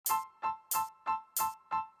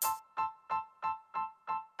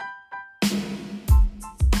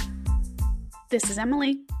This is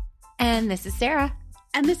Emily. And this is Sarah.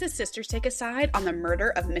 And this is Sisters Take a Side on the murder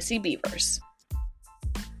of Missy Bevers.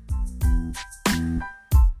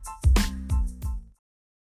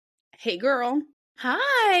 Hey, girl.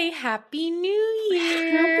 Hi. Happy New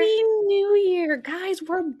Year. Happy New Year. Guys,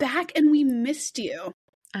 we're back and we missed you.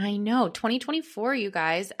 I know. 2024, you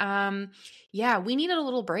guys. Yeah, we needed a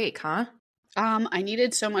little break, huh? I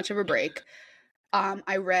needed so much of a break.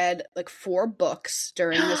 I read like 4 books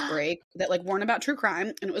during this break that like weren't about true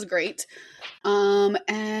crime, and it was great.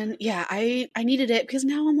 And yeah, I needed it because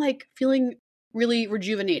now I'm like feeling really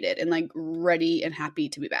rejuvenated and like ready and happy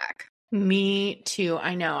to be back. Me too.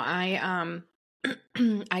 I know. I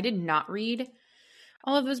did not read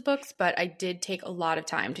all of those books, but I did take a lot of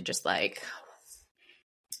time to just like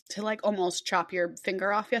almost chop your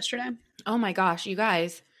finger off yesterday. Oh my gosh, you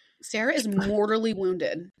guys. Sarah is mortally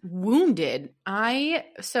wounded. I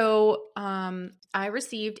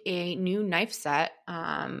received a new knife set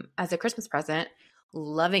as a Christmas present.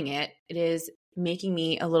 Loving it. It is making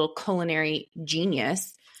me a little culinary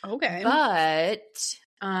genius. Okay. But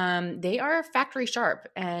they are factory sharp,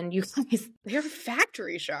 and you guys, they're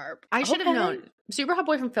factory sharp. I should have known. Super Hot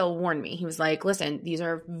Boyfriend Phil warned me. He was like, listen, these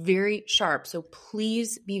are very sharp, so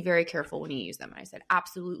please be very careful when you use them. And I said,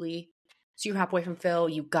 absolutely. Super Hot Boyfriend Phil,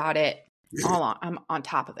 you got it. I'm on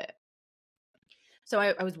top of it. So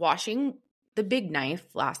I was washing the big knife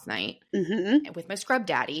last night with my Scrub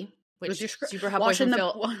Daddy, which Super Hot Boyfriend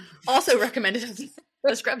Phil also recommended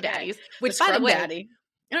the Scrub Daddies. Which, by the way, Daddy.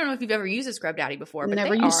 I don't know if you've ever used a Scrub Daddy before, but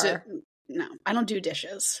never used it. No, I don't do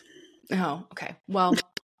dishes. Oh, okay. Well,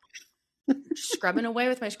 scrubbing away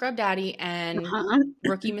with my Scrub Daddy, and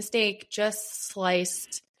rookie mistake, just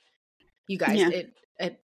sliced. You guys, yeah.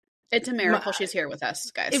 It's a miracle she's here with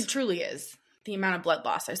us, guys. It truly is. The amount of blood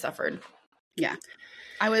loss I suffered. Yeah.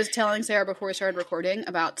 I was telling Sarah before we started recording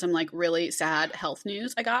about some like really sad health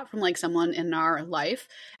news I got from like someone in our life.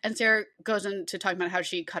 And Sarah goes into talking about how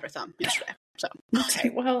she cut her thumb yesterday. So,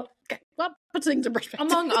 well, put things in perspective.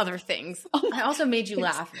 Among other things. I also made you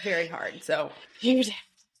laugh very hard. So, you did.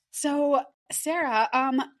 So, Sarah,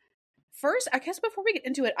 first, I guess before we get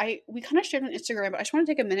into it, we kind of shared on Instagram, but I just want to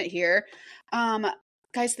take a minute here.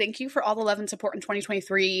 Guys, thank you for all the love and support in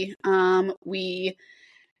 2023. We,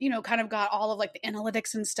 kind of got all of like the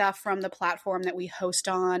analytics and stuff from the platform that we host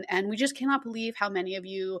on. And we just cannot believe how many of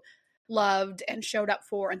you loved and showed up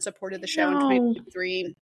for and supported the show in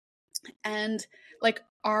 2023. And like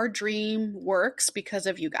our dream works because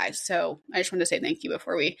of you guys. So I just wanted to say thank you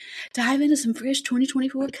before we dive into some fresh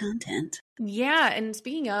 2024 content. Yeah. And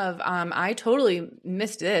speaking of, I totally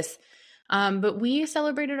missed this. But we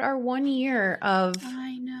celebrated our 1 year of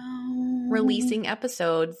releasing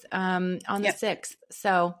episodes on the 6th.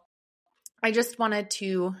 So I just wanted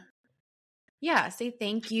to, say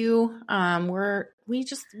thank you.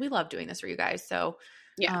 We love doing this for you guys. So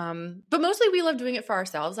but mostly we love doing it for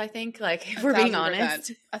ourselves, I think, like if we're being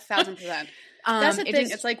honest. 1,000%. That's the thing.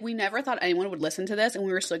 It's like we never thought anyone would listen to this, and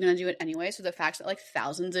we were still going to do it anyway. So the fact that like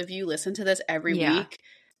thousands of you listen to this every week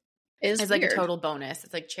is like a total bonus.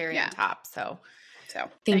 It's like cherry on top. So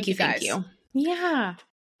thank you guys. Thank you. Yeah.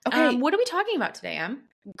 Okay. What are we talking about today, Em?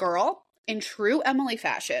 Girl, in true Emily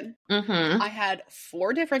fashion, I had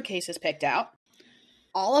 4 different cases picked out,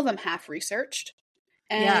 all of them half researched.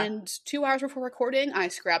 And 2 hours before recording, I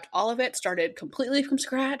scrapped all of it, started completely from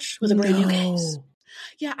scratch with a brand new case.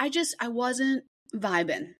 Yeah, I wasn't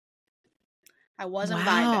vibing. I wasn't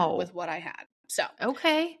vibing with what I had. So,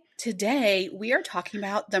 today we are talking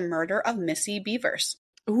about the murder of Missy Bevers.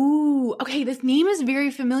 Ooh, okay, this name is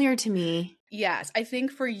very familiar to me. Yes, I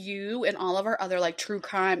think for you and all of our other like true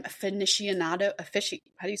crime how do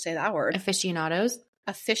you say that word?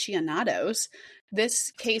 Aficionados,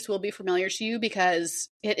 this case will be familiar to you because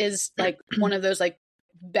it is like one of those like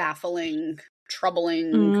baffling,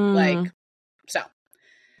 troubling, like, so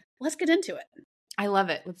let's get into it. I love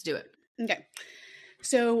it. Let's do it. Okay.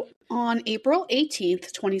 So on April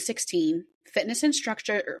 18th, 2016, fitness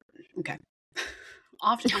instructor, I'm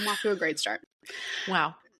off to a great start.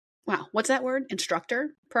 Wow. What's that word?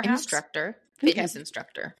 Instructor, perhaps? Fitness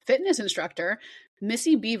instructor.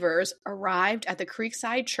 Missy Bevers arrived at the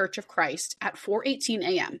Creekside Church of Christ at 4:18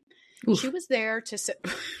 a.m. Oof. She was there to sit.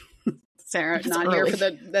 Sarah, that's not early. Here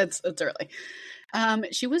for that's early.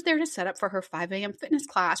 She was there to set up for her 5 a.m. fitness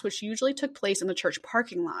class, which usually took place in the church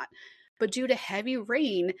parking lot. But due to heavy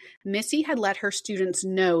rain, Missy had let her students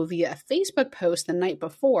know via a Facebook post the night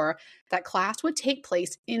before that class would take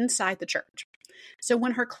place inside the church. So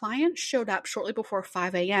when her clients showed up shortly before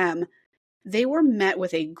 5 a.m., they were met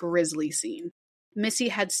with a grisly scene. Missy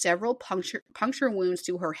had several puncture wounds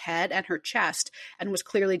to her head and her chest and was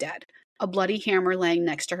clearly dead. a bloody hammer laying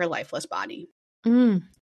next to her lifeless body.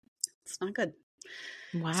 It's not good.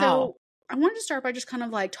 Wow. So I wanted to start by just kind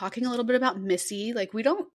of like talking a little bit about Missy. Like, we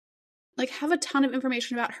don't like have a ton of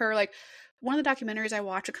information about her. Like, one of the documentaries I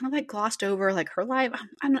watched, it kind of like glossed over like her life.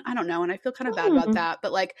 I don't know. And I feel kind of bad about that.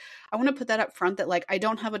 But like, I want to put that up front that like, I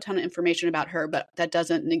don't have a ton of information about her, but that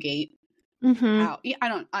doesn't negate how, I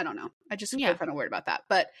don't know. I just feel kind of worried about that.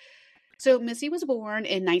 But so Missy was born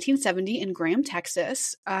in 1970 in Graham,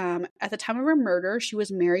 Texas. At the time of her murder, she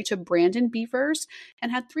was married to Brandon Bevers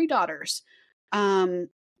and had 3 daughters.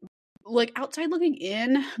 Like, outside looking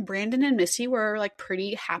in, Brandon and Missy were like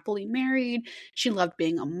pretty happily married. She loved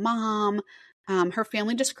being a mom. Her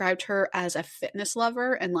family described her as a fitness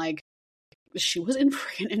lover, and like she was in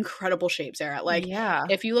freaking incredible shape, Sarah. Like,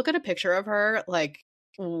 if you look at a picture of her, like,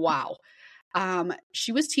 wow.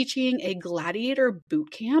 She was teaching a gladiator boot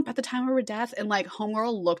camp at the time of her death, and like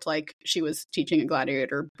homegirl looked like she was teaching a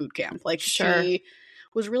gladiator boot camp. Like, she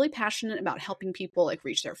was really passionate about helping people like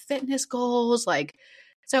reach their fitness goals. Like,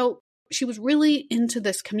 so she was really into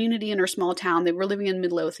this community in her small town. They were living in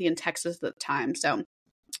Midlothian, Texas at the time. So,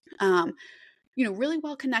 you know, really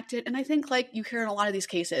well connected. And I think like you hear in a lot of these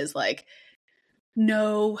cases, like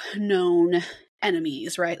no known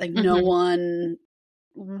enemies, right? Like no one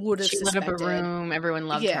would have suspected. She lit up a room. Everyone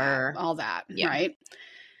loved her. All that, right?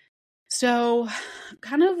 So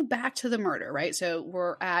kind of back to the murder, right? So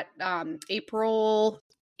we're at April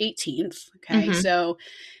 18th. Okay. So,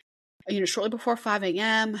 you know, shortly before 5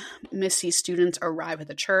 a.m., Missy's students arrive at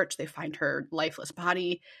the church. They find her lifeless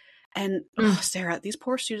body. And, Sarah, these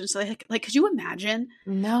poor students, like, could you imagine?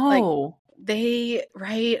 No.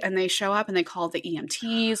 Like, and they show up and they call the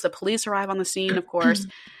EMTs. The police arrive on the scene, of course.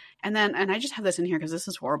 And then, and I just have this in here because this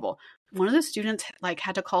is horrible. One of the students like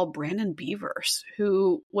had to call Brandon Bevers,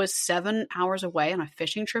 who was 7 hours away on a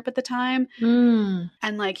fishing trip at the time.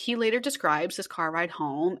 And like, he later describes this car ride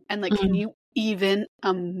home. And like, can you even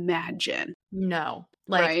imagine? No.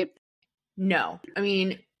 Like, right? No. I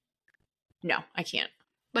mean, no, I can't.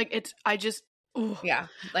 Like, that's right?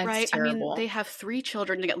 Terrible. I mean, they have 3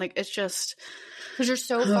 children to get, like, it's just because you're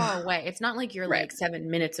so far away. It's not like you're like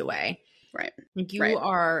 7 minutes away. Right. Like you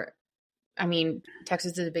are, I mean,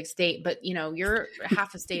 Texas is a big state, but you know, you're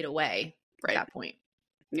half a state away at that point.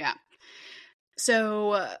 Yeah.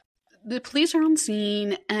 So the police are on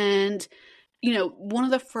scene, and, you know, one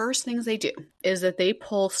of the first things they do is that they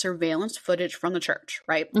pull surveillance footage from the church,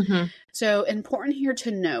 right? So important here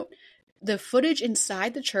to note, the footage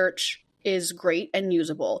inside the church is great and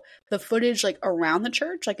usable. The footage like around the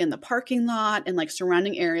church, like in the parking lot and like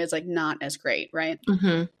surrounding areas, like not as great, right?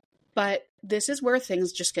 But this is where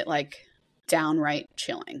things just get like downright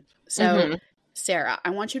chilling. So Sarah,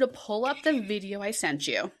 I want you to pull up the video I sent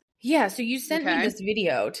you. Yeah, so you sent me this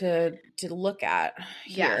video to look at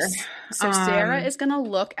here. Yes. So Sarah is going to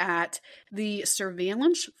look at the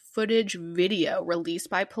surveillance footage video released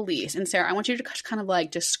by police. And Sarah, I want you to kind of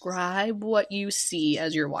like describe what you see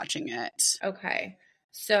as you're watching it. Okay.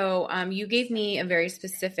 So you gave me a very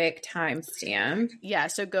specific timestamp. Yeah,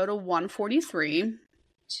 so go to 1:43.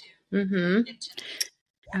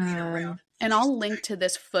 And I'll link to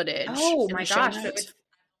this footage. Oh my gosh. So it's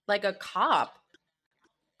like a cop.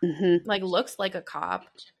 Like looks like a cop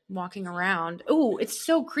walking around. Oh, it's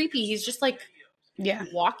so creepy. He's just like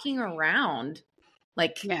walking around.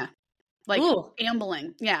 Like like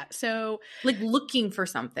ambling. Yeah. So like looking for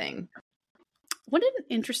something. What an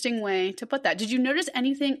interesting way to put that. Did you notice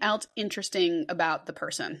anything else interesting about the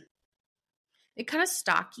person? It kind of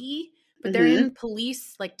stocky, but they're in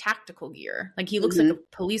police like tactical gear. Like he looks like a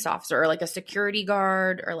police officer or like a security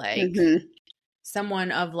guard or like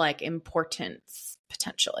someone of like importance.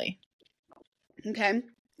 Potentially. Okay.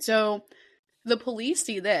 So the police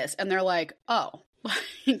see this and they're like, oh,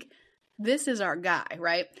 like this is our guy,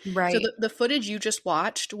 right? Right. So the footage you just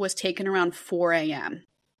watched was taken around 4 a.m.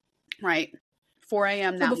 Right? 4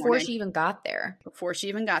 a.m. that before morning. She even got there. Before she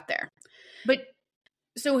even got there. But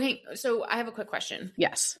so I have a quick question.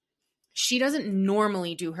 Yes. She doesn't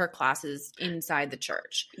normally do her classes inside the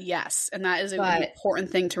church. Yes. And that is an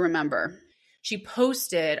important thing to remember. She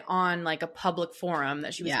posted on like a public forum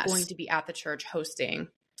that she was going to be at the church hosting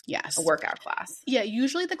a workout class. Yeah,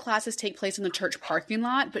 usually the classes take place in the church parking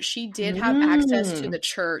lot, but she did have access to the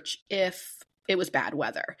church if it was bad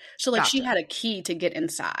weather. So like she had a key to get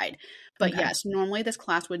inside. But yes, normally this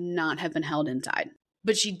class would not have been held inside.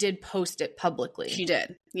 But she did post it publicly. She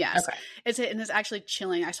did. Yes. Okay. And it's actually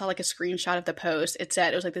chilling. I saw like a screenshot of the post. It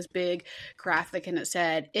was like this big graphic and it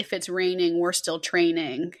said, if it's raining, we're still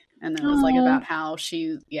training. And then it was like about how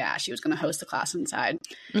she was going to host the class inside.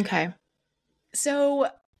 Okay. So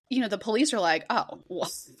you know, the police are like, oh,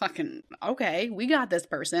 well, fucking okay, we got this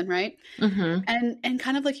person, right? Mm-hmm. And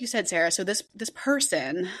kind of like you said, Sarah, so this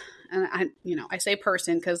person, and I say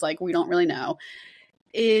person because like we don't really know,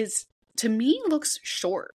 is to me looks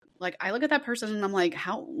short. Like I look at that person and I'm like,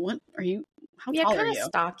 how tall are kind of you?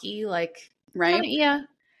 stocky, like Right? yeah.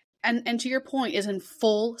 And to your point, is in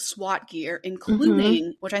full SWAT gear, Mm-hmm.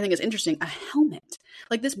 including, which I think is interesting, a helmet.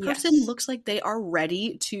 Like this person Yes. looks like they are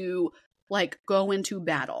ready to like go into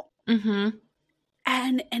battle. Mm-hmm.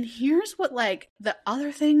 And here's what like the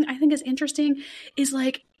other thing I think is interesting is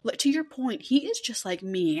like to your point, he is just like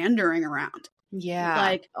meandering around. Yeah.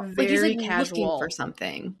 Like Like he's like very looking for casual.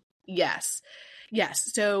 something. Yes.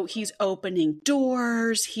 Yes. So he's opening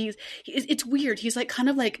doors. It's weird. He's like kind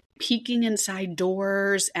of like peeking inside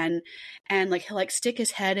doors and like he'll like stick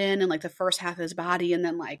his head in and like the first half of his body and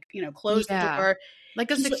then like, you know, close the Yeah. door.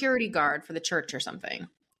 Like a He's security guard for the church or something.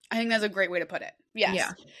 I think that's a great way to put it. Yes.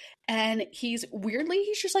 Yeah. And he's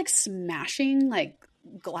just like smashing like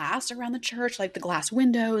glass around the church, like the glass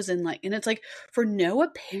windows and it's like for no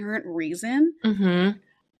apparent reason. Mm-hmm.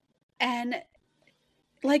 And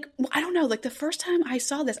like, I don't know, like the first time I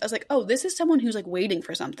saw this, I was like, oh, this is someone who's like waiting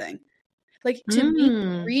for something. Like to me,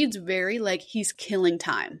 it reads very like he's killing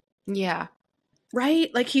time. Yeah.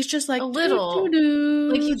 Right? Like he's just like a little.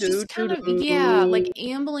 Like he's just kind of like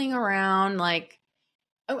ambling around like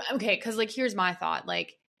okay, because like here's my thought.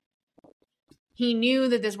 Like he knew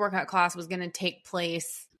that this workout class was going to take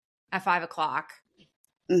place at 5:00.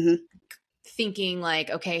 Mm-hmm. Thinking like,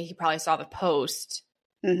 okay, he probably saw the post.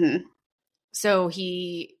 Mm-hmm. So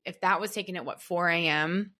if that was taken at 4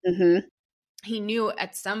 a.m., mm-hmm. he knew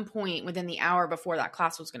at some point within the hour before that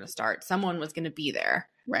class was going to start, someone was going to be there.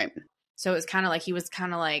 Right. So it was kind of like, he was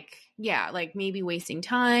kind of like, yeah, like maybe wasting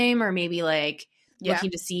time or maybe like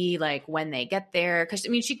looking to see like when they get there. Cause I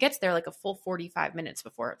mean, she gets there like a full 45 minutes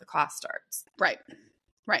before the class starts. Right.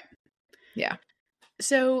 Right. Yeah.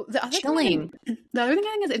 So the other thing I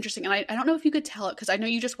think is interesting, and I don't know if you could tell it because I know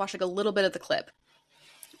you just watched like a little bit of the clip,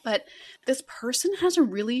 but this person has a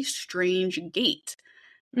really strange gait.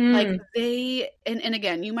 Like they, and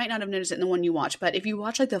again, you might not have noticed it in the one you watch, but if you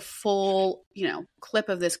watch like the full, you know, clip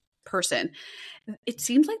of this person, it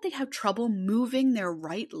seems like they have trouble moving their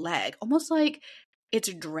right leg, almost like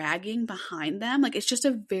it's dragging behind them. Like it's just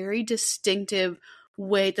a very distinctive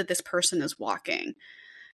way that this person is walking.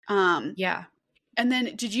 Yeah. And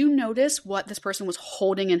then did you notice what this person was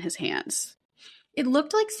holding in his hands? It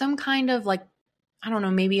looked like some kind of like, I don't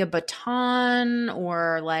know, maybe a baton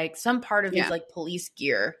or like some part of his like police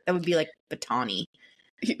gear that would be like batony.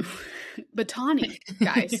 Batony,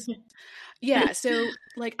 guys. Yeah, so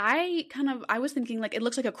like I was thinking like it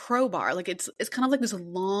looks like a crowbar. Like it's kind of like this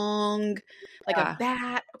long, like a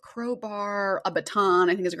bat, a crowbar, a baton,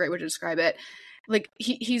 I think is a great way to describe it. Like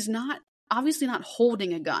he's obviously not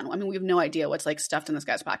holding a gun. I mean, we have no idea what's like stuffed in this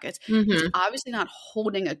guy's pockets. Mm-hmm. He's obviously not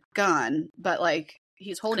holding a gun, but like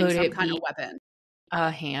he's holding some kind of weapon. A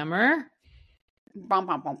hammer? Bum,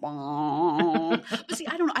 bum, bum, bum. But see,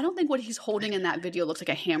 I don't think what he's holding in that video looks like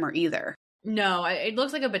a hammer either. No, it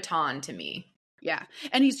looks like a baton to me. Yeah.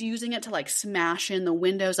 And he's using it to like smash in the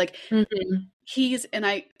windows. Like he's, and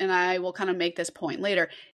I will kind of make this point later.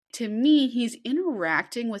 To me, he's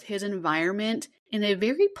interacting with his environment in a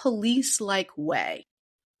very police-like way.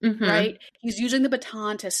 Right? He's using the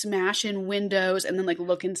baton to smash in windows and then like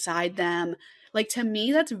look inside them. Like to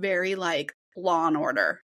me, that's very like Law and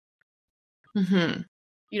Order. You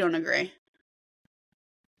don't agree?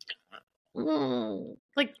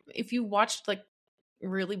 Like if you watched like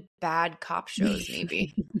really bad cop shows,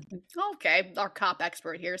 maybe. Okay, our cop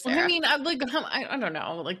expert here, Sarah. I mean, I don't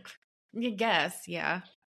know. Like, I guess, yeah.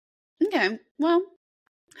 Okay, well,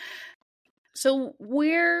 so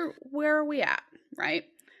where are we at? Right,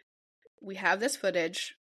 we have this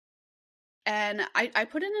footage, and I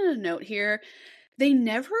put in a note here.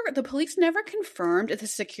 The police never confirmed if the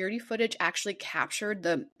security footage actually captured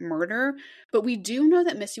the murder, but we do know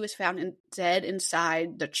that Missy was found dead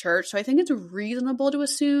inside the church. So I think it's reasonable to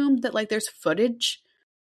assume that like there's footage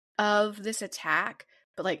of this attack,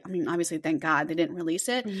 but like, I mean, obviously, thank God they didn't release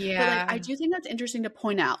it. Yeah. But like, I do think that's interesting to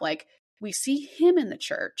point out. Like, we see him in the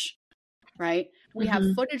church, right? We have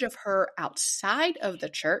footage of her outside of the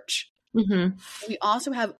church. We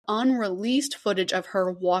also have unreleased footage of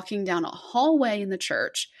her walking down a hallway in the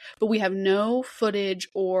church, but we have no footage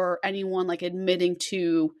or anyone like admitting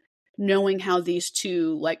to knowing how these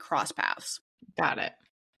two like cross paths. Got it.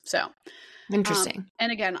 So interesting.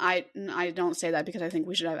 And again, I don't say that because I think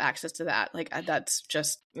we should have access to that. Like that's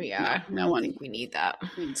just no one think we need that.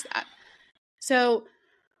 Needs that. So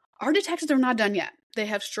our detectives are not done yet. They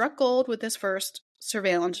have struck gold with this first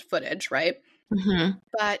surveillance footage, right? Mm-hmm.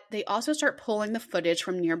 But they also start pulling the footage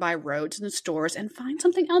from nearby roads and stores and find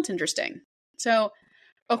something else interesting. So,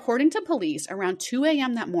 according to police, around 2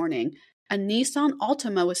 a.m. that morning, a Nissan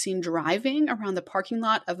Altima was seen driving around the parking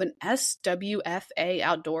lot of an SWFA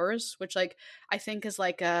Outdoors, which like I think is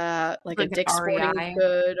like a Dick's Sporting REI.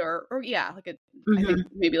 Good or yeah, like a I think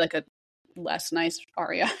maybe like a less nice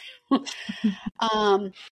REI.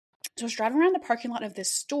 So I was driving around the parking lot of this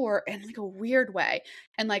store in like a weird way.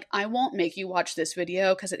 And like, I won't make you watch this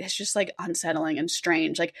video because it's just like unsettling and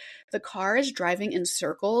strange. Like, the car is driving in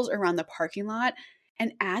circles around the parking lot.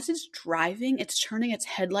 And as it's driving, it's turning its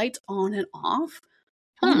headlights on and off,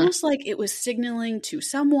 almost like it was signaling to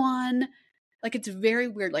someone. Like, it's very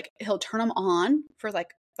weird. Like, he'll turn them on for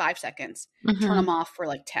like 5 seconds, turn them off for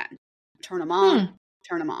like 10, turn them on,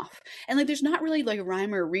 turn them off. And like, there's not really like a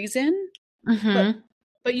rhyme or reason,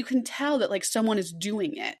 but you can tell that like someone is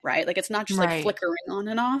doing it, right? Like, it's not just like flickering on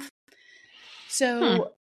and off.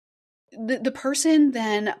 So the person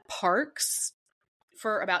then parks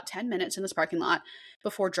for about 10 minutes in this parking lot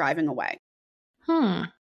before driving away.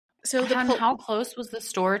 So how close was the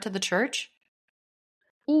store to the church?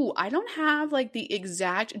 Ooh, I don't have like the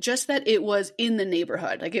exact, just that it was in the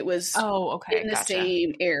neighborhood. Like, it was in the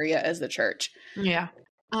same area as the church. Yeah.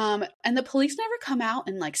 And the police never come out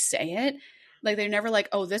and like say it. Like, they're never like,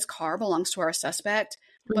 oh, this car belongs to our suspect.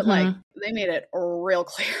 But like, they made it real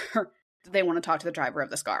clear that they want to talk to the driver of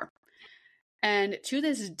this car. And to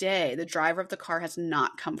this day, the driver of the car has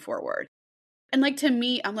not come forward. And like, to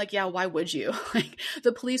me, I'm like, yeah, why would you? Like,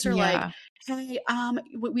 the police are like, hey,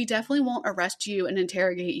 we definitely won't arrest you and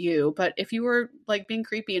interrogate you. But if you were like being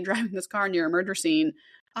creepy and driving this car near a murder scene,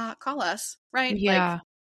 call us, right? Yeah.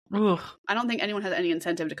 Like, I don't think anyone has any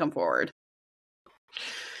incentive to come forward.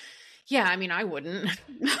 Yeah, I mean, I wouldn't.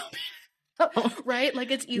 Right?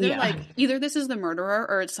 Like, it's either like, either this is the murderer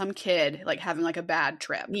or it's some kid like having like a bad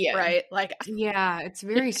trip, right? Like, yeah, it's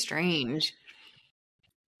very strange.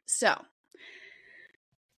 So,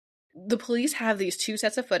 the police have these 2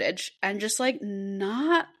 sets of footage and just like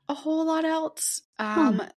not a whole lot else.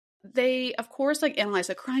 They, of course, like analyze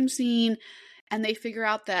the crime scene. And they figure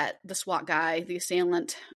out that the SWAT guy, the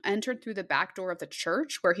assailant, entered through the back door of the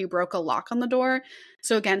church where he broke a lock on the door.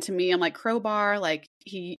 So again, to me, I'm like, crowbar, like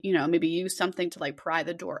he, maybe used something to like pry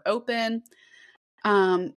the door open.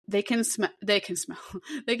 They can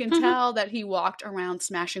tell that he walked around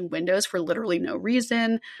smashing windows for literally no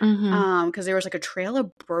reason. Because there was like a trail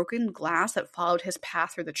of broken glass that followed his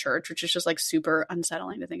path through the church, which is just like super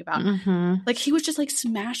unsettling to think about. Like, he was just like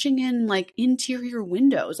smashing in like interior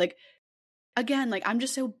windows. Like, again, like, I'm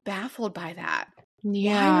just so baffled by that.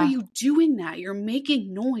 Why are you doing that? You're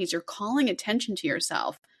making noise. You're calling attention to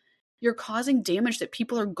yourself. You're causing damage that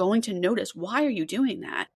people are going to notice. Why are you doing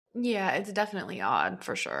that? Yeah, it's definitely odd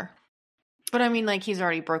for sure. But I mean, like, he's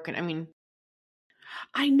already broken. I mean,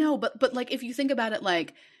 I know, but like, if you think about it,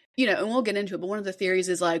 like, and we'll get into it, but one of the theories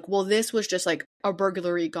is like, well, this was just like a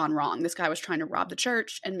burglary gone wrong. This guy was trying to rob the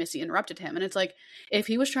church and Missy interrupted him. And it's like, if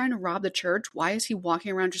he was trying to rob the church, why is he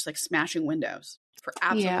walking around just like smashing windows for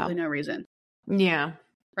absolutely no reason? Yeah.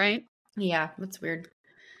 Right? Yeah, that's weird.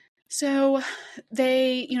 So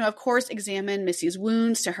they, of course, examine Missy's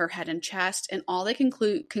wounds to her head and chest, and all they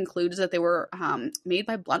conclude is that they were made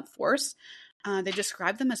by blunt force. They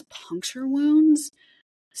describe them as puncture wounds.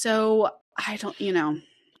 So I don't,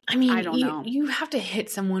 I mean, I don't know. You have to hit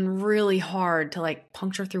someone really hard to like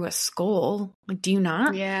puncture through a skull. Like, do you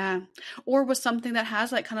not? Yeah. Or with something that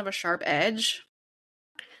has like kind of a sharp edge.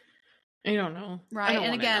 I don't know. Right.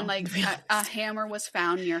 And again, like a hammer was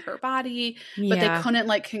found near her body, but they couldn't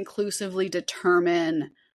like conclusively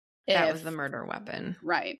determine if that was the murder weapon.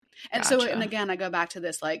 Right. And so, and again, I go back to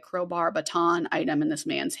this like crowbar baton item in this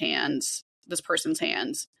man's hands, this person's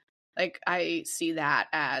hands. Like, I see that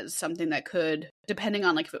as something that could, depending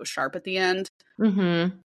on like if it was sharp at the end.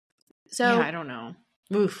 So I don't know.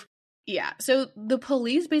 Oof. Yeah. So the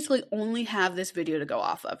police basically only have this video to go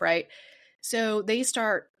off of, right? So they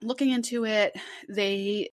start looking into it.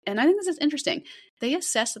 And I think this is interesting. They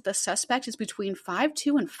assess that the suspect is between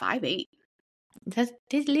 5'2" and 5'8". That's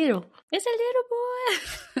little. It's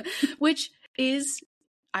a little boy. Which is,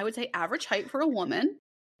 I would say, average height for a woman.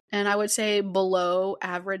 And I would say below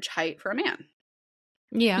average height for a man.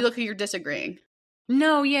 Yeah. You look like you're disagreeing.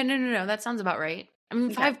 No, no. That sounds about right. I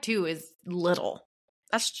mean, 5'2" is little.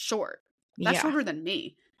 That's short. That's shorter than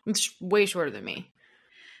me. It's way shorter than me.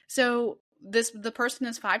 So the person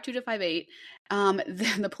is 5'2" to 5'8".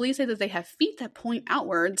 Then the police say that they have feet that point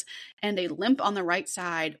outwards and a limp on the right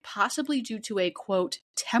side, possibly due to a, quote,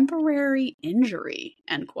 temporary injury,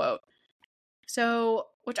 end quote. So,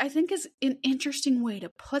 which I think is an interesting way to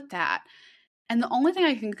put that. And the only thing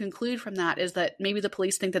I can conclude from that is that maybe the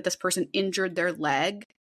police think that this person injured their leg,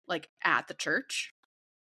 like at the church.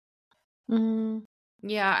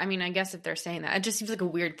 Yeah, I mean, I guess if they're saying that, it just seems like a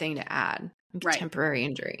weird thing to add. Like Right. Temporary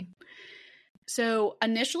injury. So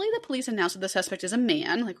initially the police announced that the suspect is a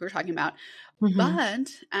man, like we were talking about. But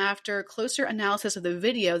after closer analysis of the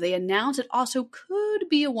video, they announced it also could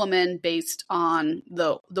be a woman based on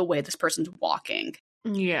the way this person's walking.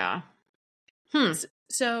 Yeah.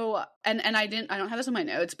 So, and I don't have this in my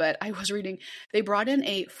notes, but I was reading, they brought in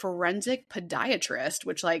a forensic podiatrist,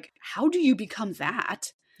 which, like, how do you become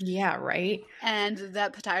that? Yeah, right. And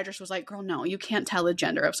that podiatrist was like, girl, no, you can't tell the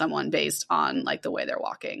gender of someone based on, like, the way they're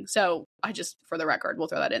walking. So I just, for the record, we'll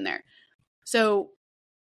throw that in there. So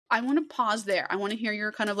I want to pause there. I want to hear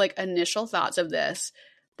your kind of, like, initial thoughts of this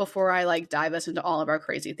before I, like, dive us into all of our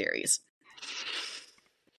crazy theories.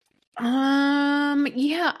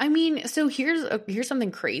 Yeah, I mean, so here's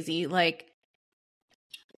something crazy. Like,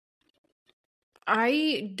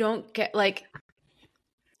 I don't get, like,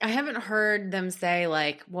 I haven't heard them say,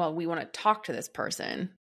 like, well, we want to talk to this person.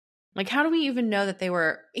 Like, how do we even know that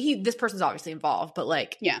this person's obviously involved, but,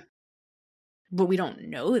 like, yeah, but we don't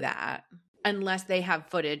know that unless they have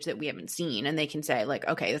footage that we haven't seen and they can say, like,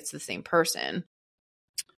 okay, that's the same person.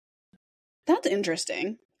 That's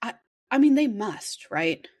interesting. I mean, they must,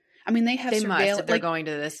 right? I mean, they have surveillance if they're going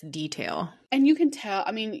to this detail. And you can tell,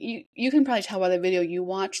 I mean, you can probably tell by the video you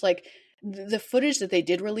watch, like, the footage that they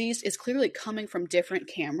did release is clearly coming from different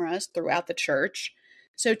cameras throughout the church.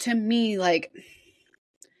 So to me, like,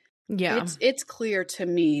 yeah, it's clear to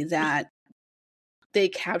me that they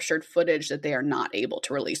captured footage that they are not able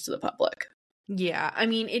to release to the public. Yeah, I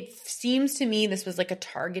mean, it seems to me this was like a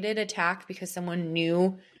targeted attack because someone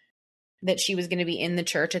knew that she was going to be in the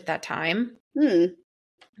church at that time.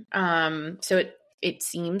 So it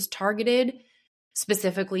seems targeted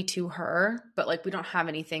specifically to her, but, like, we don't have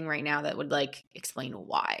anything right now that would, like, explain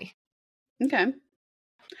why. Okay.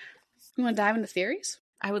 You want to dive into theories?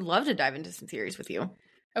 I would love to dive into some theories with you.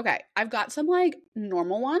 Okay. I've got some, like,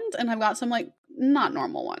 normal ones and I've got some, like, not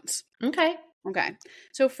normal ones. Okay.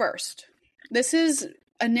 So first, this is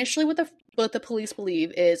initially what the police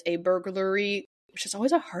believe is a burglary, which is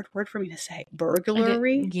always a hard word for me to say.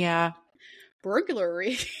 Burglary? Yeah.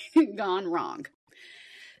 Burglary gone wrong.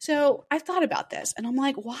 So I thought about this and I'm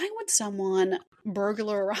like, why would someone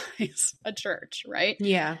burglarize a church, right?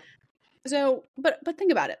 Yeah. So, but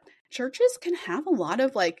think about it. Churches can have a lot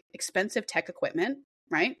of, like, expensive tech equipment,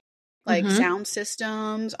 right? Like sound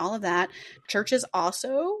systems, all of that. Churches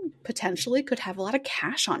also potentially could have a lot of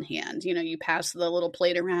cash on hand. You know, you pass the little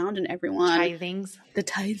plate around and everyone. The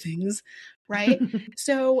tithings, right?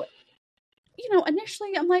 So, you know,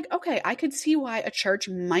 initially I'm like, okay, I could see why a church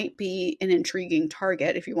might be an intriguing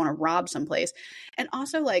target if you want to rob someplace. And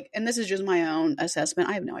also, like, and this is just my own assessment,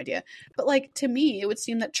 I have no idea. But, like, to me, it would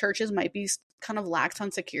seem that churches might be kind of lax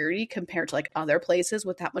on security compared to, like, other places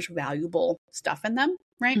with that much valuable stuff in them,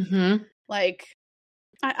 right? Like,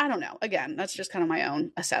 I don't know. Again, that's just kind of my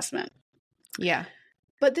own assessment. Yeah.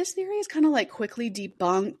 But this theory is kind of, like, quickly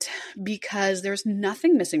debunked because there's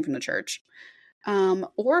nothing missing from the church.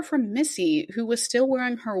 Or from Missy, who was still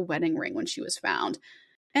wearing her wedding ring when she was found.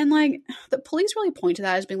 And, like, the police really point to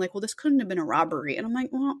that as being like, well, this couldn't have been a robbery. And I'm like,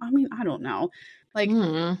 well, I mean, I don't know. Like,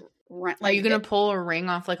 are you going to pull a ring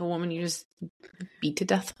off, like, a woman you just beat to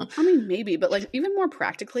death? I mean, maybe, but, like, even more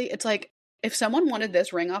practically, it's like, if someone wanted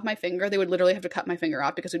this ring off my finger, they would literally have to cut my finger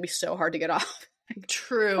off because it'd be so hard to get off.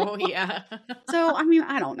 True, yeah. So, I mean,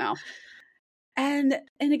 I don't know. And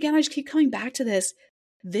again, I just keep coming back to this.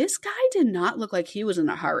 This guy did not look like he was in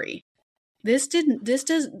a hurry.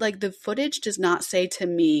 The footage does not say to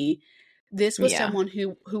me, this was someone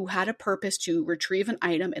who had a purpose to retrieve an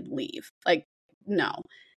item and leave. Like, no.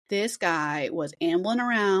 This guy was ambling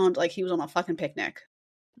around like he was on a fucking picnic.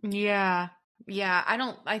 Yeah. Yeah.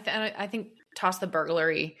 I think toss the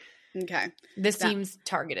burglary. Okay. This seems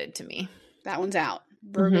targeted to me. That one's out.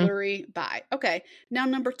 Burglary, bye. Okay. Now,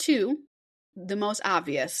 number 2, the most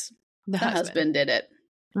obvious. The husband did it.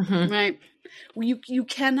 Right? Well, you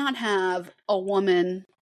cannot have a woman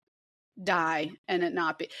die and it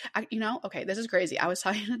not be. Okay, this is crazy. I was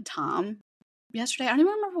talking to Tom yesterday. I don't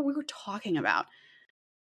even remember what we were talking about.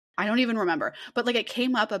 I don't even remember. But, like, it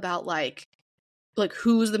came up about, like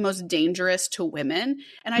who's the most dangerous to women.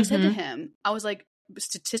 And I said to him, I was like,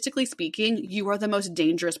 statistically speaking, you are the most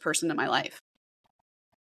dangerous person in my life.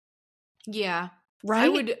 Yeah.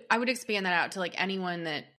 Right? I would expand that out to, like, anyone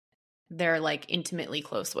that they're, like, intimately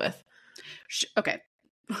close with. Okay.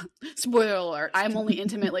 Spoiler alert, I'm only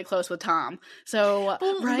intimately close with Tom. So,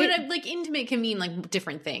 well, right? But like intimate can mean like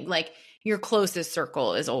different things. Like your closest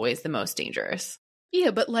circle is always the most dangerous.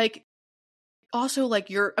 Yeah, but like also like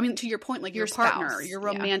to your point, like your partner, spouse, your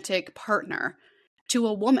romantic partner. To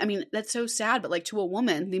a woman, I mean, that's so sad, but like to a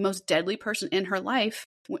woman, the most deadly person in her life,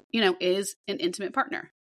 is an intimate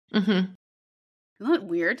partner. Mm-hmm. Isn't that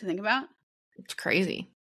weird to think about? It's crazy.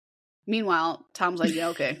 Meanwhile, Tom's like, yeah,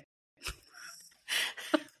 okay.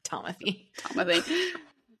 Tomothy.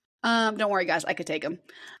 Don't worry, guys, I could take him.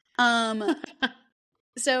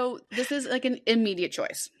 So this is like an immediate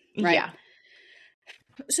choice, right? Yeah.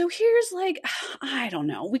 So here's like, I don't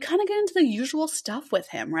know. We kind of get into the usual stuff with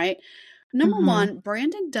him, right? Number one,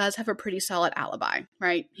 Brandon does have a pretty solid alibi,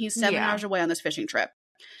 right? He's 7 hours away on this fishing trip.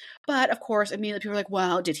 But of course, immediately people are like,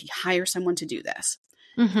 well, did he hire someone to do this?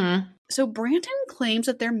 Mm-hmm. So Brandon claims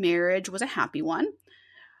that their marriage was a happy one,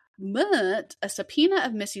 but a subpoena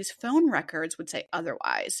of Missy's phone records would say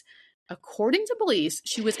otherwise. According to police,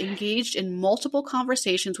 she was engaged in multiple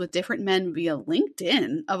conversations with different men via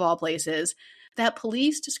LinkedIn, of all places, that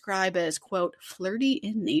police describe as, quote, flirty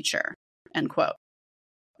in nature, end quote.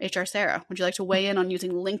 HR Sarah, would you like to weigh in on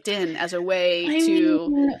using LinkedIn as a way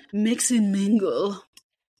to mix and mingle?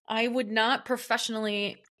 I would not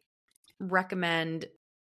professionally recommend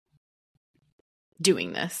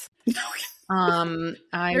doing this.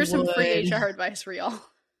 There's some free HR advice for y'all.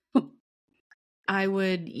 I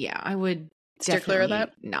would steer clear of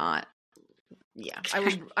that. Not. Yeah,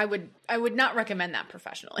 I would not recommend that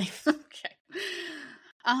professionally. Okay.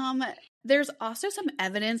 There's also some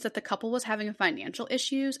evidence that the couple was having financial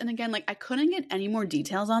issues, and again, like I couldn't get any more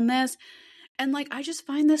details on this, and like I just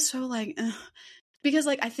find this so like, because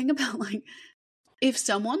like I think about like if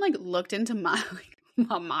someone like looked into my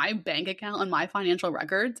my bank account and my financial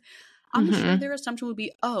records, I'm sure their assumption would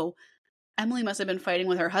be, oh, Emily must have been fighting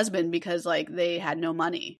with her husband because like they had no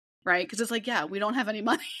money, right? Because it's like, yeah, we don't have any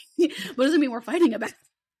money, but doesn't mean we're fighting about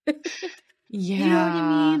it. Yeah. You know what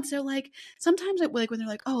I mean? So like sometimes like when they're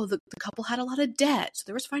like, oh, the couple had a lot of debt, so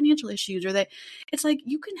there was financial issues, or it's like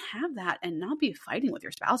you can have that and not be fighting with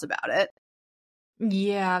your spouse about it.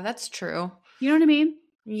 Yeah, that's true. You know what I mean?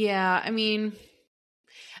 Yeah, I mean,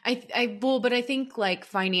 but I think like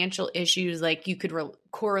financial issues, like you could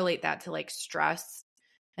correlate that to like stress,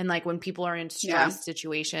 and like when people are in stress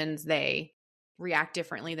situations, they react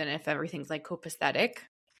differently than if everything's like copacetic.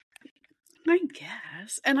 I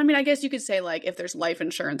guess. And I mean, I guess you could say like if there's life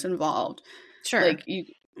insurance involved. Sure. Like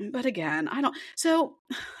but again, I don't. So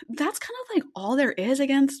that's kind of like all there is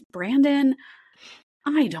against Brandon.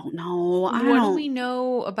 I don't know. What do we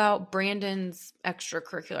know about Brandon's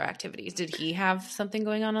extracurricular activities? Did he have something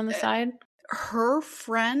going on the side? Her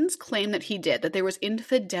friends claim that he did, that there was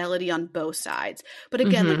infidelity on both sides. But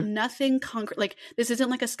again, like nothing concrete. Like this isn't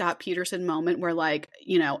like a Scott Peterson moment where like,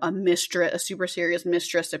 a super serious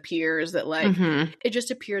mistress appears that like, it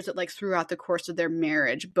just appears that like throughout the course of their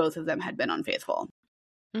marriage, both of them had been unfaithful.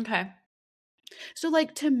 Okay. So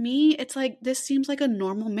like, to me, it's like, this seems like a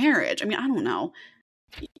normal marriage. I mean, I don't know.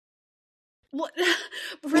 What?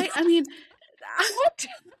 Right? I mean, what?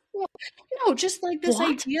 No, just like this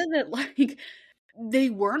idea that like they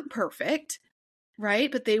weren't perfect,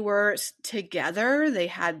 right? But they were together. They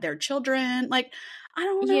had their children. Like, I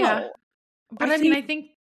don't know. Yeah. But I think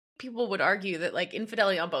people would argue that like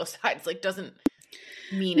infidelity on both sides like doesn't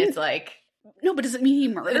mean it's like. No, but does it mean he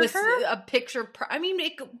murdered her? A picture.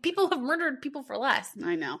 People have murdered people for less.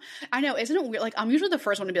 I know. Isn't it weird? Like, I'm usually the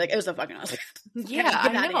first one to be like, it was a fucking husband. Yeah,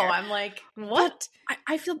 I know. I'm like, what? But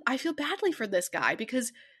I feel badly for this guy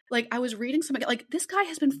because, like, I was reading something, like, this guy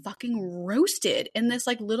has been fucking roasted in this,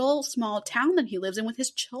 like, little small town that he lives in with his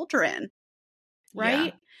children. Right?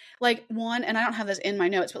 Yeah. Like one, and I don't have this in my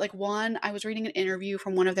notes, but like one, I was reading an interview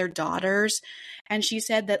from one of their daughters, and she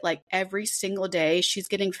said that like every single day she's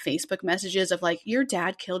getting Facebook messages of like, your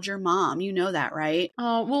dad killed your mom. You know that, right?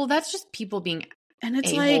 Oh, well, that's just people being and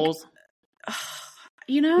it's a-holes.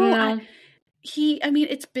 Like,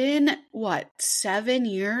 it's been what, 7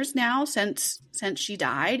 years now since she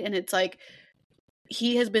died, and it's like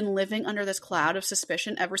he has been living under this cloud of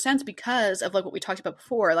suspicion ever since because of like what we talked about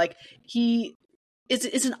before. Like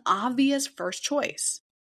it's an obvious first choice.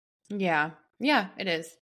 Yeah. Yeah, it is.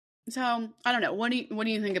 So I don't know. What do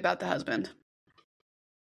you think about the husband?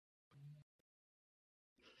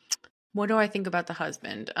 What do I think about the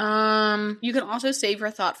husband? You can also save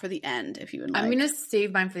your thought for the end if you would like. I'm going to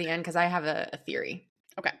save mine for the end because I have a theory.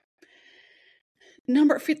 Okay.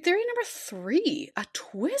 Theory number 3, a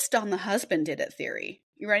twist on the husband did it theory.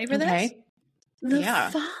 You ready for this? The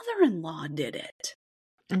father-in-law did it.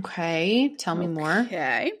 Okay. Tell me more.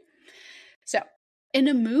 Okay. So In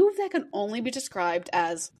a move that can only be described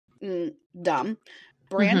as dumb,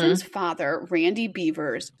 Brandon's father, Randy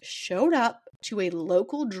Bevers, showed up to a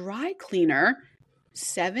local dry cleaner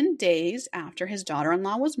 7 days after his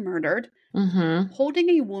daughter-in-law was murdered, holding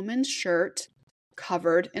a woman's shirt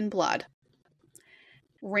covered in blood.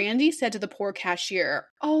 Randy said to the poor cashier,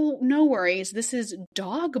 "Oh, no worries. This is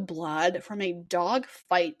dog blood from a dog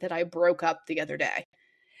fight that I broke up the other day."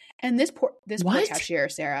 And this poor cashier,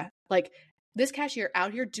 Sarah, like this cashier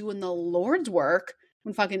out here doing the Lord's work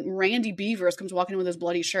when fucking Randy Bevers comes walking in with his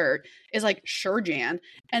bloody shirt is like, "Sure, Jan,"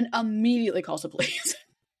 and immediately calls the police.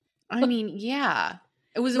 I mean, yeah.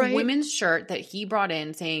 It was a women's shirt that he brought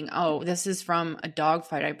in saying, "Oh, this is from a dog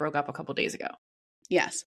fight I broke up a couple days ago."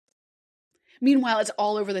 Yes. Meanwhile, it's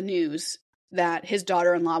all over the news that his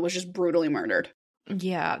daughter-in-law was just brutally murdered.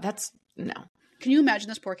 Yeah, that's no. Can you imagine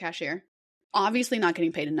this poor cashier? Obviously not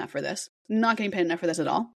getting paid enough for this. Not getting paid enough for this at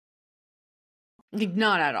all.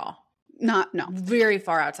 Not at all. No. Very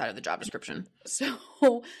far outside of the job description.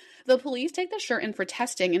 So the police take the shirt in for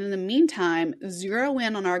testing, and in the meantime, zero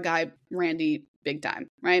in on our guy, Randy, big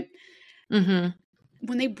time, right? When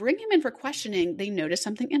they bring him in for questioning, they notice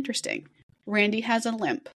something interesting. Randy has a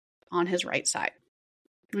limp on his right side.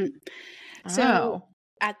 So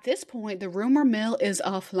at this point, the rumor mill is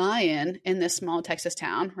a-flying in this small Texas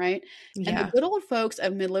town, right? Yeah. And the good old folks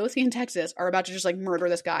of Midlothian, Texas are about to just like murder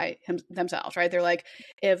this guy themselves, right? They're like,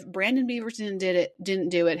 if Brandon Bevers didn't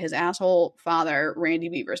do it, his asshole father, Randy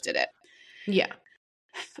Bevers, did it. Yeah.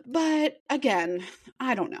 But again,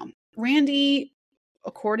 I don't know. Randy,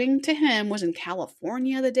 according to him, was in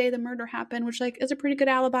California the day the murder happened, which like is a pretty good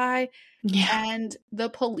alibi. Yeah. And the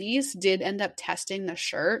police did end up testing the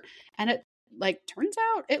shirt, and it like turns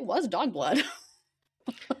out it was dog blood.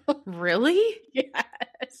 Really?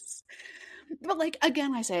 Yes. But like,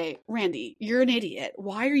 again, I say, Randy, you're an idiot.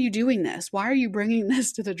 Why are you doing this? Why are you bringing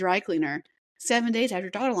this to the dry cleaner 7 days after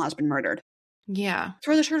your daughter-in-law's been murdered? Yeah.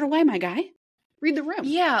 Throw the shirt away, my guy. Read the room.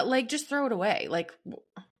 Yeah, like just throw it away. Like,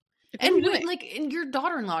 and your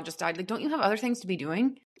daughter-in-law just died. Like, don't you have other things to be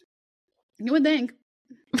doing? You would think.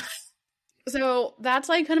 So that's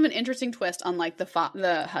like kind of an interesting twist on like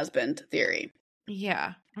the husband theory.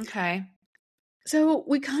 Yeah. Okay. So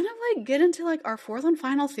we kind of like get into like our fourth and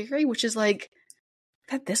final theory, which is like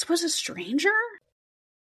that this was a stranger.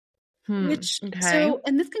 Which so,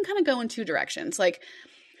 and this can kind of go in two directions. Like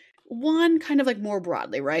one kind of like more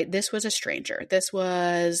broadly, right? This was a stranger. This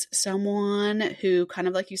was someone who kind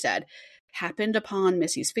of like you said, happened upon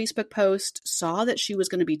Missy's Facebook post, saw that she was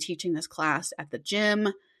going to be teaching this class at the gym,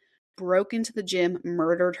 broke into the gym,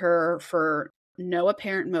 murdered her for no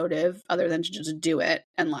apparent motive other than to just do it,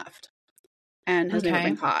 and left. And has never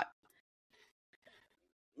been caught.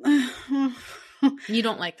 You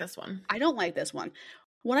don't like this one. I don't like this one.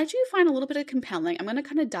 What I do find a little bit of compelling, I'm going to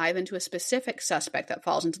kind of dive into a specific suspect that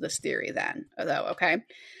falls into this theory then, though, okay?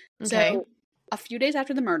 So a few days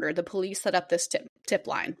after the murder, the police set up this tip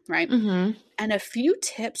line, right? And a few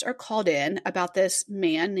tips are called in about this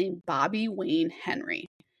man named Bobby Wayne Henry.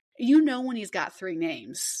 You know when he's got 3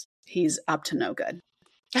 names, he's up to no good.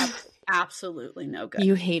 Absolutely no good.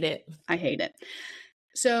 You hate it. I hate it.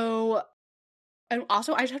 So, and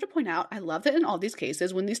also I just have to point out, I love that in all these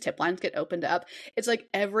cases, when these tip lines get opened up, it's like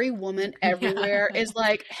every woman everywhere is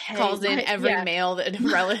like, hey, calls in every male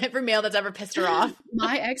that's ever pissed her off.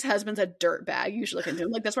 My ex-husband's a dirtbag. You should look into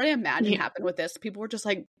him. Like that's what I imagine happened with this. People were just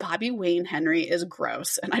like, Bobby Wayne Henry is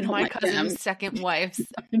gross, and I don't like him. My cousin's second wife's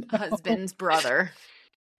husband's brother.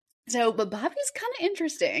 So, but Bobby's kind of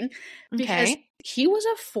interesting because he was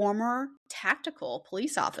a former tactical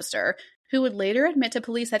police officer who would later admit to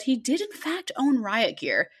police that he did in fact own riot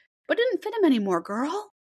gear, but it didn't fit him anymore,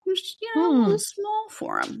 girl. It was, a little small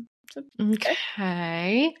for him. So,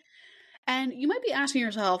 okay. And you might be asking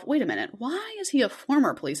yourself, wait a minute, why is he a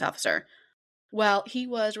former police officer? Well, he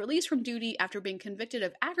was released from duty after being convicted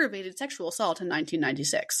of aggravated sexual assault in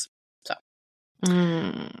 1996. So,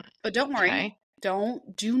 but don't worry.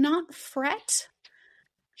 Do not fret.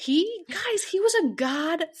 He was a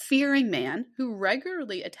God-fearing man who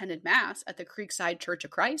regularly attended mass at the Creekside Church of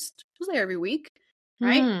Christ. He was there every week,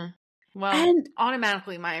 right? Well, and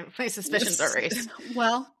automatically my suspicions are raised.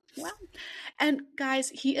 Well. And guys,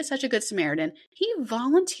 he is such a good Samaritan. He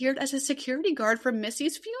volunteered as a security guard for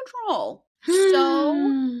Missy's funeral.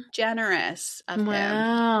 So generous of him.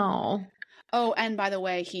 Wow. Oh, and by the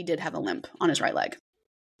way, he did have a limp on his right leg.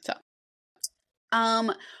 So,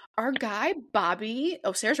 our guy, Bobby,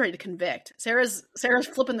 Sarah's ready to convict. Sarah's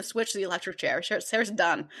flipping the switch to the electric chair. Sarah's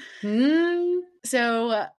done.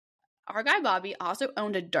 So, our guy, Bobby, also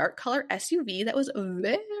owned a dark color SUV that was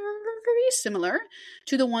very, very similar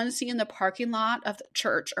to the one seen in the parking lot of the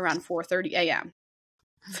church around 4:30 a.m.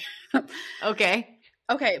 Okay.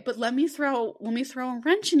 Okay, but let me throw a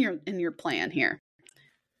wrench in your plan here.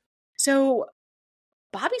 So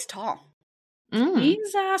Bobby's tall.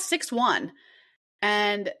 He's 6'1",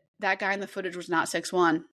 and that guy in the footage was not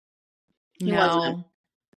 6'1". He wasn't.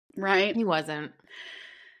 Right? He wasn't.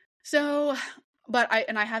 So, but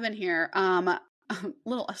I have in here, a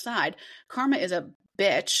little aside, Karma is a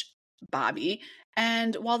bitch, Bobby,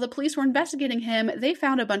 and while the police were investigating him, they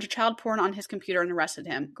found a bunch of child porn on his computer and arrested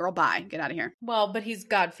him. Girl, bye. Get out of here. Well, but he's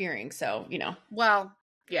God-fearing, so, you know. Well,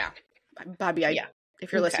 yeah. Bobby,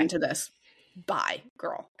 if you're listening to this, bye,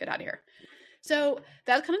 girl. Get out of here. So,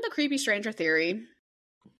 that's kind of the creepy stranger theory.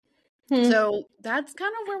 So, that's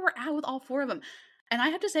kind of where we're at with all four of them. And I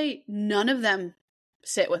have to say, none of them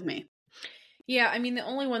sit with me. Yeah, I mean, the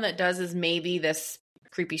only one that does is maybe this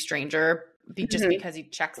creepy stranger, just because he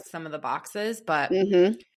checks some of the boxes. But,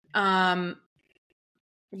 yeah, I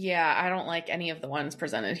don't like any of the ones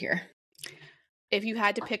presented here. If you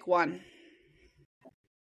had to pick one,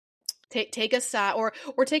 take a side, or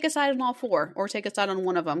take a side on all four, or take a side on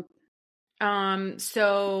one of them.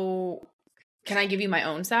 So can I give you my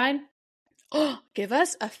own side? Give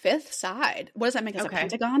us a fifth side. What does that make us? A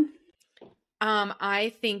pentagon?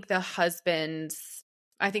 I think the husband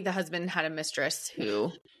had a mistress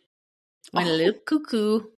who went a little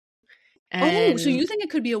cuckoo. And... so you think it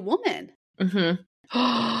could be a woman? Mm-hmm.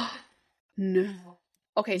 No.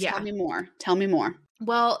 Okay, tell me more. Tell me more.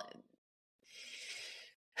 Well,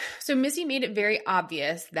 so Missy made it very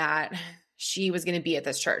obvious that she was going to be at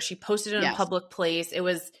this church. She posted it in a public place. It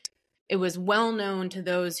was well known to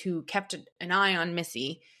those who kept an eye on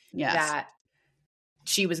Missy that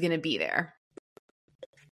she was going to be there.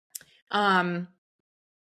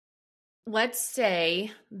 Let's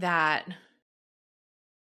say that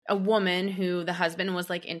a woman who the husband was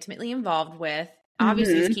like intimately involved with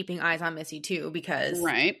obviously is keeping eyes on Missy too, because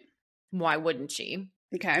why wouldn't she?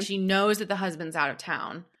 Okay. She knows that the husband's out of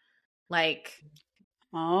town. Like,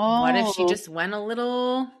 what if she just went a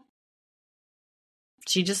little,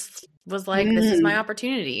 she just was like, this is my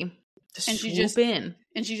opportunity to swoop in.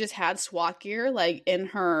 And she just had SWAT gear like in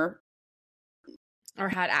her, or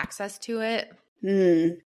had access to it.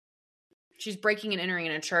 She's breaking and entering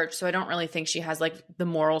in a church, so I don't really think she has like the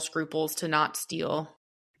moral scruples to not steal.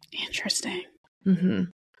 Interesting.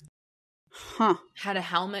 Had a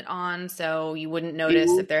helmet on, so you wouldn't notice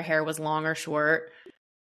if their hair was long or short.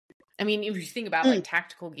 I mean, if you think about like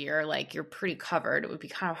tactical gear, like you're pretty covered. It would be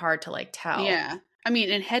kind of hard to like tell. Yeah. I mean,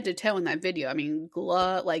 and head to toe in that video. I mean,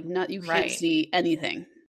 you can't see anything.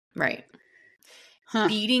 Right.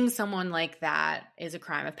 Beating someone like that is a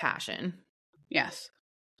crime of passion. Yes.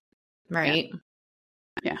 Right?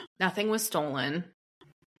 Yeah. Nothing was stolen.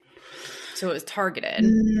 So it was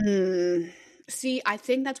targeted. See, I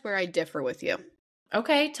think that's where I differ with you.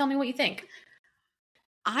 Okay, tell me what you think.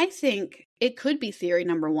 I think it could be theory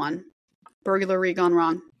number one. Burglary gone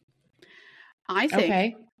wrong. I think.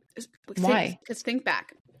 Okay. Why? Because think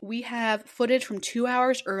back. We have footage from 2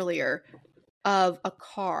 hours earlier of a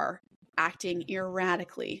car acting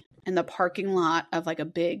erratically in the parking lot of like a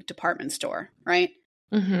big department store, right?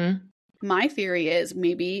 My theory is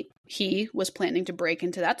maybe he was planning to break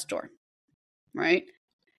into that store, right?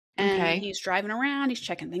 And he's driving around, he's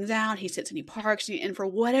checking things out, he sits and he parks, and for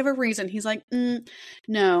whatever reason, he's like,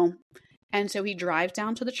 no. And so he drives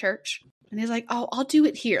down to the church, and he's like, oh, I'll do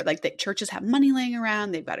it here. Like, the churches have money laying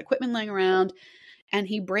around, they've got equipment laying around, and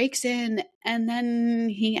he breaks in, and then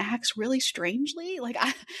he acts really strangely. Like,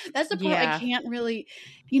 that's the part I can't really,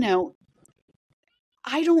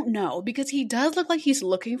 I don't know, because he does look like he's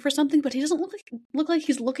looking for something, but he doesn't look like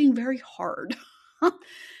he's looking very hard.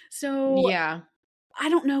 So I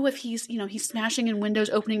don't know if he's smashing in windows,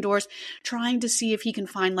 opening doors, trying to see if he can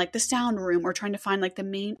find like the sound room, or trying to find like the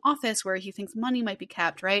main office where he thinks money might be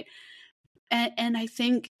kept, right? And I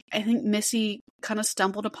think Missy kind of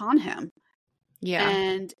stumbled upon him. Yeah.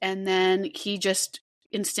 And then he just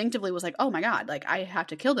instinctively was like, oh my God, like I have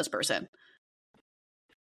to kill this person.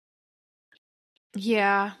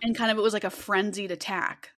 Yeah. And kind of it was like a frenzied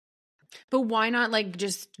attack. But why not like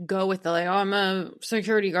just go with the like, oh, I'm a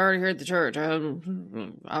security guard here at the church.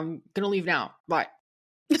 I'm gonna leave now. Bye.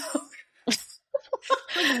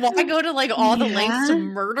 Like, why go to like all the lengths to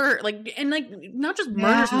murder, like, and like not just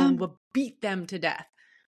murder someone, but beat them to death?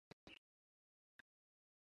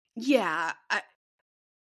 Yeah,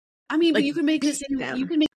 I mean, like, but you can make the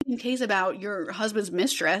same case about your husband's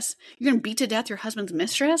mistress. You're gonna beat to death your husband's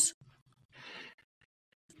mistress,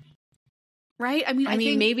 right? I mean, I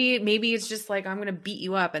think maybe it's just like, I'm gonna beat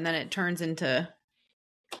you up, and then it turns into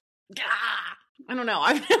I don't know.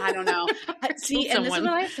 I don't know. See, and this is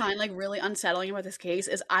what I find like really unsettling about this case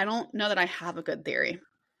is I don't know that I have a good theory.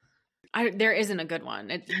 There isn't a good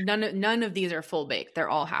one. None of these are full baked. They're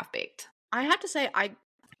all half baked. I have to say,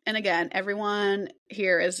 and again, everyone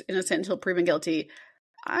here is innocent until proven guilty.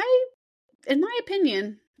 In my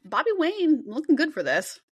opinion, Bobby Wayne looking good for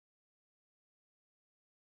this.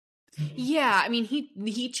 Yeah, I mean,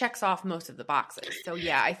 he checks off most of the boxes. So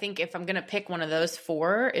yeah, I think if I'm gonna pick one of those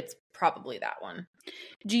four, it's probably that one.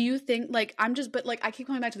 Do you think I keep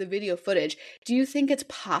coming back to the video footage. Do you think it's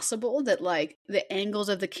possible that like the angles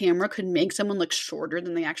of the camera could make someone look shorter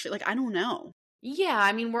than they actually like? I don't know. Yeah,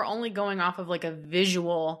 I mean, we're only going off of like a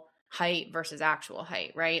visual height versus actual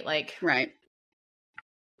height, right? Like, right.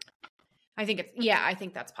 I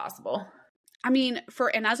think that's possible. I mean,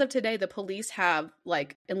 and as of today, the police have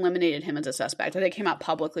like eliminated him as a suspect. They came out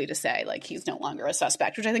publicly to say like he's no longer a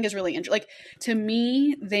suspect, which I think is really interesting. Like to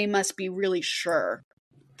me, they must be really sure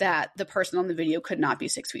that the person on the video could not be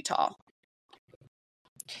 6 feet tall.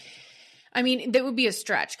 I mean, that would be a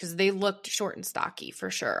stretch because they looked short and stocky for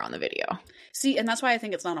sure on the video. See, and that's why I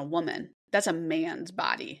think it's not a woman. That's a man's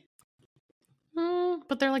body.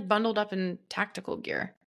 But they're like bundled up in tactical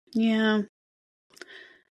gear. Yeah.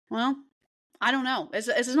 Well, I don't know. It's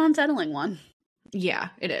an unsettling one. Yeah,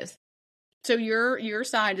 it is. So your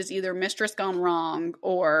side is either mistress gone wrong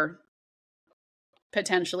or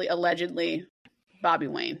potentially, allegedly, Bobby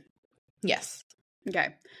Wayne. Yes.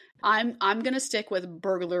 Okay. I'm gonna stick with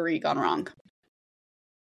burglary gone wrong.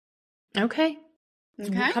 Okay.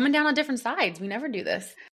 We're coming down on different sides. We never do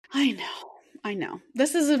this. I know.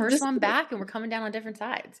 This is first one back, and we're coming down on different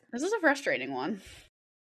sides. This is a frustrating one.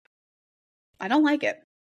 I don't like it.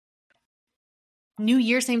 New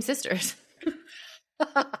year, same sisters.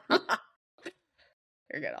 You're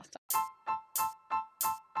good. I'll stop.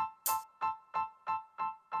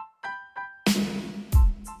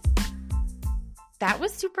 That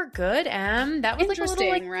was super good, Em. That was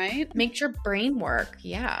interesting, like a little, right? Makes your brain work.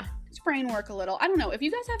 Yeah. It's brain work a little. I don't know. If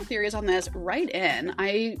you guys have theories on this, write in.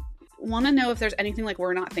 I want to know if there's anything like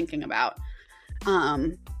we're not thinking about.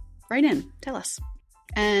 Write in. Tell us.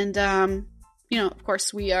 And, of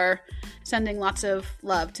course, we are sending lots of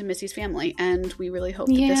love to Missy's family, and we really hope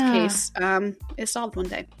that this case is solved one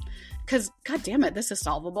day. Because, God damn it, this is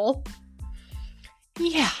solvable.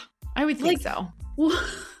 Yeah, I would think so.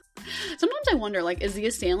 Sometimes I wonder, is the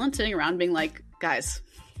assailant sitting around being like, guys,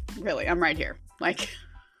 really, I'm right here.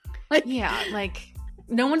 Yeah,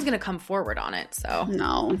 no one's going to come forward on it, so.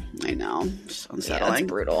 No, I know. It's unsettling. Yeah, that's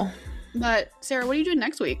brutal. But, Sarah, what are you doing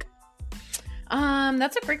next week?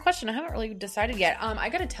 That's a great question. I haven't really decided yet. I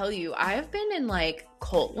gotta tell you, I've been in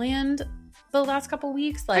cult land the last couple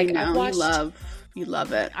weeks. I know, I've watched, you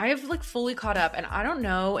love it. I have fully caught up, and I don't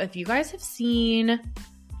know if you guys have seen.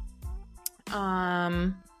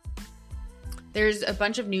 There's a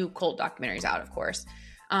bunch of new cult documentaries out, of course.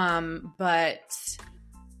 But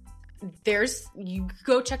you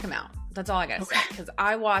go check them out. That's all I gotta say, because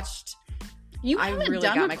I watched. I really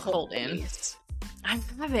got my cult in. I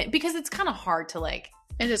haven't, because it's kind of hard to It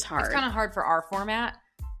is hard. It's kind of hard for our format.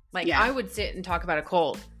 I would sit and talk about a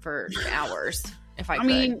cult for hours if I could. I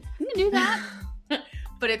mean, you can do that.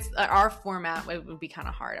 But it's our format. It would be kind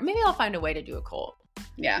of hard. Maybe I'll find a way to do a cult.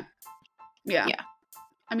 Yeah. I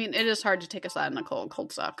mean, it is hard to take a side in a cult.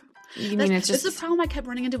 Cults suck. This is the problem I kept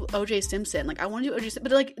running into with O.J. Simpson. I want to do O.J.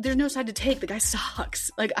 Simpson, but there's no side to take. The guy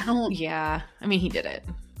sucks. I don't. Yeah. I mean, he did it.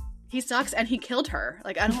 He sucks, and he killed her.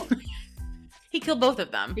 I don't. He killed both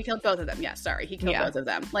of them. He killed both of them. Yeah, sorry. He killed both of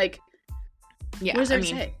them. Yeah, what is there to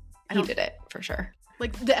say? He did it, for sure.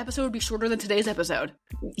 The episode would be shorter than today's episode.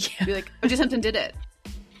 Yeah. Be O.J. Simpson did it.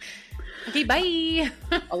 Okay, bye.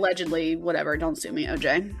 Allegedly, whatever. Don't sue me,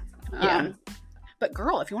 O.J. Yeah. But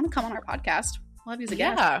girl, if you want to come on our podcast, we'll have you as a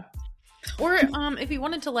guest. Yeah. Or if you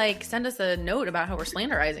wanted to send us a note about how we're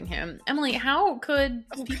slanderizing him, Emily, how could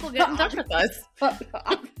people get in touch with us?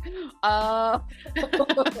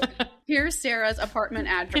 Here's Sarah's apartment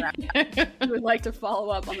address. Who would like to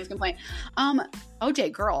follow up on this complaint?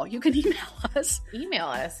 OJ, girl, you can email us. Email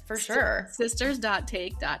us for sure.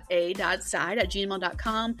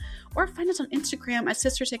 sisters.take.a.side@gmail.com, or find us on Instagram at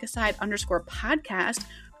sisterstakeaside_podcast,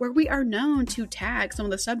 where we are known to tag some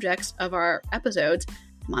of the subjects of our episodes.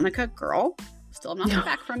 Monica, girl, still not heard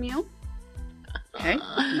back from you. Okay,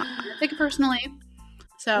 I'm not gonna take it personally.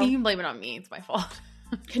 So you can blame it on me. It's my fault.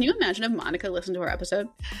 Can you imagine if Monica listened to our episode?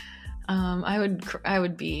 I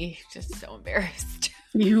would be just so embarrassed.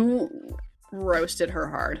 You roasted her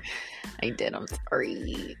hard. I did. I'm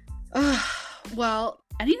sorry. Well,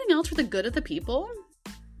 anything else for the good of the people?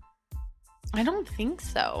 I don't think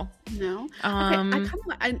so. No?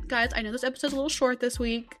 Okay, guys, I know this episode's a little short this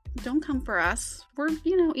week. Don't come for us. We're,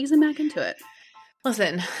 easing back into it.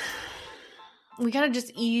 Listen, we gotta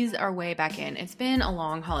just ease our way back in. It's been a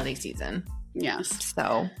long holiday season. Yes.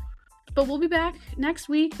 So. But we'll be back next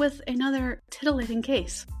week with another titillating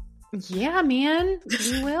case. Yeah, man.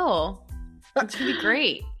 We will. It's gonna be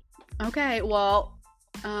great. Okay, well,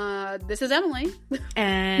 this is Emily.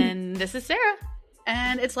 And this is Sarah.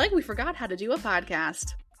 And it's like we forgot how to do a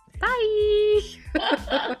podcast.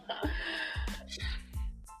 Bye!